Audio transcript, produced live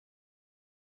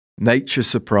Nature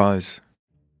surprise.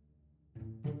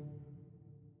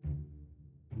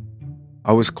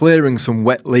 I was clearing some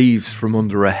wet leaves from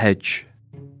under a hedge.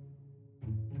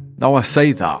 Now I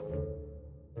say that,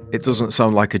 it doesn't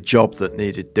sound like a job that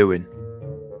needed doing.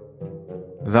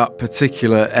 That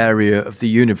particular area of the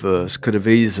universe could have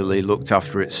easily looked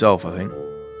after itself, I think.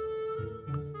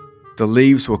 The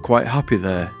leaves were quite happy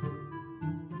there,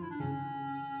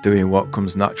 doing what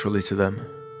comes naturally to them.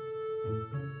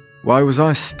 Why was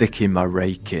I sticking my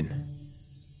rake in?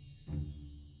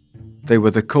 They were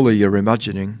the colour you're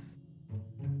imagining.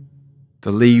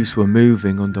 The leaves were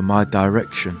moving under my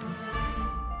direction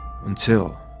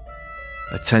until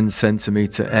a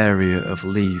 10-centimetre area of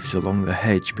leaves along the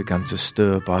hedge began to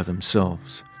stir by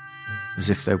themselves, as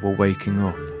if they were waking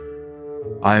up.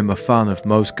 I am a fan of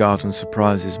most garden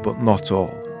surprises, but not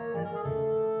all.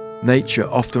 Nature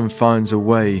often finds a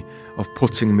way of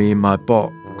putting me in my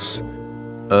box.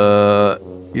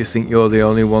 You think you're the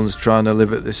only ones trying to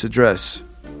live at this address?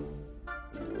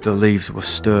 The leaves were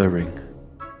stirring,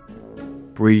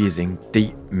 breathing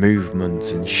deep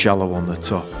movements and shallow on the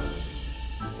top.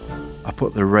 I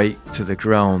put the rake to the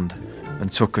ground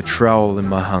and took a trowel in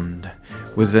my hand.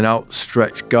 With an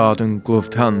outstretched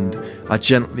garden-gloved hand, I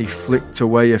gently flicked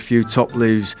away a few top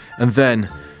leaves, and then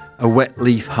a wet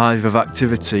leaf hive of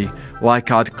activity, like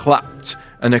I'd clapped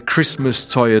and a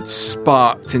Christmas toy had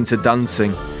sparked into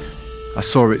dancing. I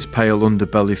saw its pale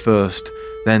underbelly first,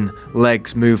 then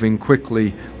legs moving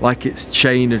quickly, like its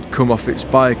chain had come off its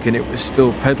bike and it was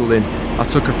still pedalling. I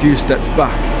took a few steps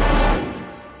back.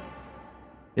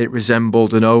 It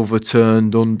resembled an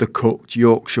overturned, undercooked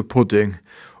Yorkshire pudding,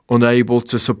 unable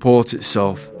to support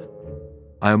itself.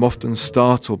 I am often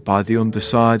startled by the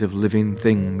underside of living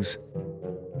things.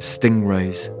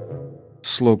 Stingrays,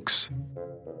 slugs,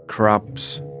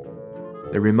 crabs.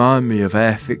 They remind me of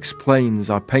air-fixed planes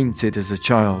I painted as a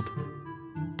child.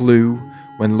 Blue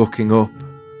when looking up,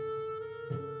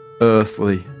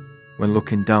 earthly when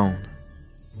looking down.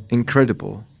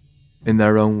 Incredible in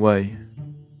their own way.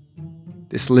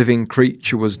 This living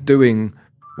creature was doing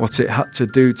what it had to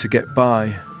do to get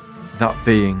by, that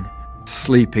being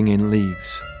sleeping in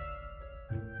leaves.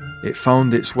 It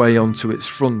found its way onto its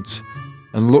front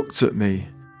and looked at me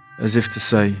as if to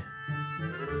say,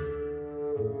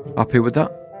 "Happy with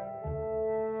that?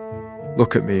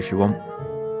 Look at me if you want.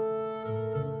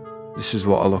 This is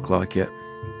what I look like, yeah.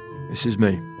 This is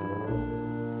me.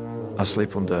 I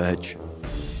sleep under a hedge."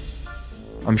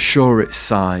 I'm sure it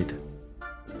sighed.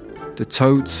 The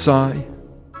toad's sigh.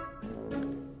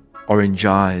 Orange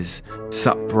eyes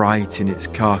sat bright in its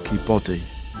khaki body.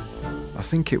 I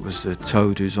think it was the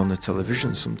toad who's on the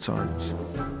television sometimes.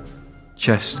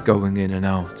 Chest going in and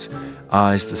out,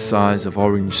 eyes the size of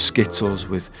orange Skittles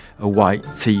with a white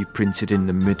T printed in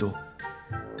the middle.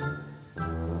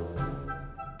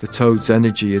 The toad's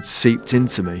energy had seeped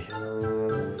into me.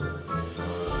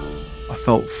 I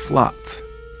felt flat,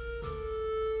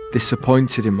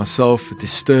 disappointed in myself for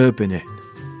disturbing it.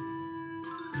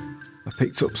 I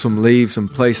picked up some leaves and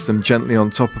placed them gently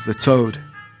on top of the toad.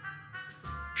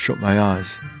 Shut my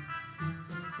eyes,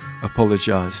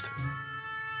 apologised,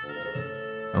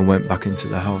 and went back into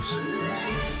the house.